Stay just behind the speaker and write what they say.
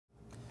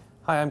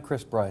Hi, I'm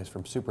Chris Bryce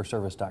from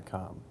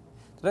superservice.com.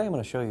 Today I'm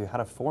going to show you how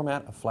to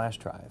format a flash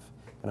drive,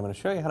 and I'm going to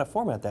show you how to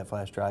format that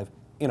flash drive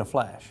in a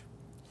flash.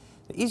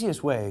 The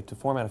easiest way to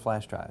format a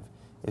flash drive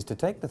is to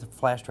take the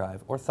flash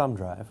drive or thumb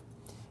drive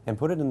and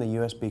put it in the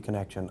USB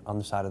connection on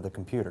the side of the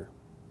computer.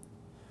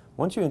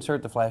 Once you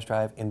insert the flash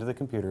drive into the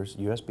computer's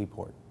USB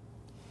port,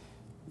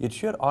 it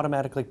should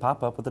automatically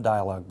pop up with a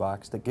dialog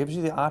box that gives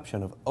you the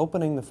option of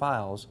opening the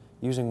files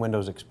using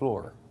Windows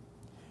Explorer.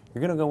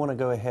 You're going to want to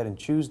go ahead and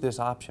choose this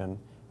option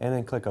and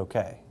then click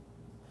OK.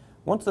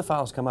 Once the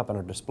files come up and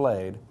are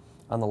displayed,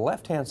 on the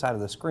left-hand side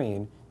of the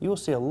screen, you will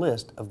see a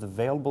list of the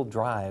available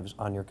drives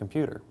on your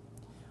computer.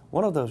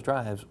 One of those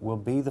drives will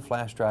be the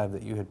flash drive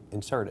that you had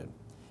inserted.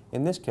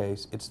 In this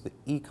case, it's the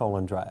E: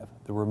 drive,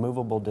 the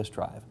removable disk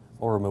drive,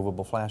 or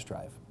removable flash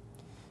drive.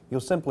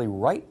 You'll simply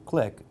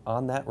right-click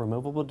on that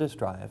removable disk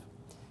drive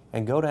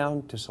and go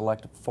down to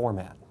select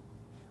Format.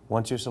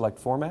 Once you select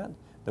Format,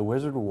 the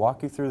wizard will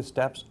walk you through the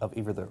steps of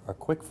either a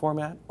quick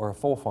format or a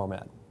full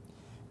format.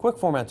 Quick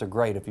formats are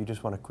great if you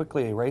just want to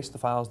quickly erase the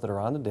files that are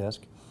on the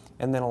disk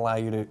and then allow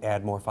you to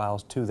add more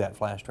files to that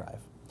flash drive.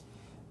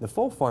 The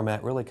full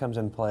format really comes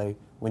in play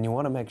when you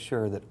want to make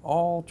sure that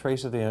all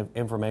traces of the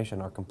information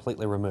are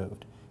completely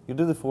removed. You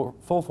do the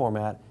full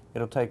format,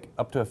 it'll take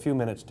up to a few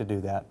minutes to do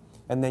that,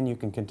 and then you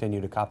can continue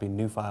to copy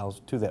new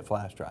files to that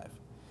flash drive.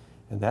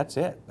 And that's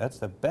it. That's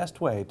the best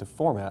way to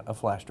format a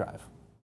flash drive.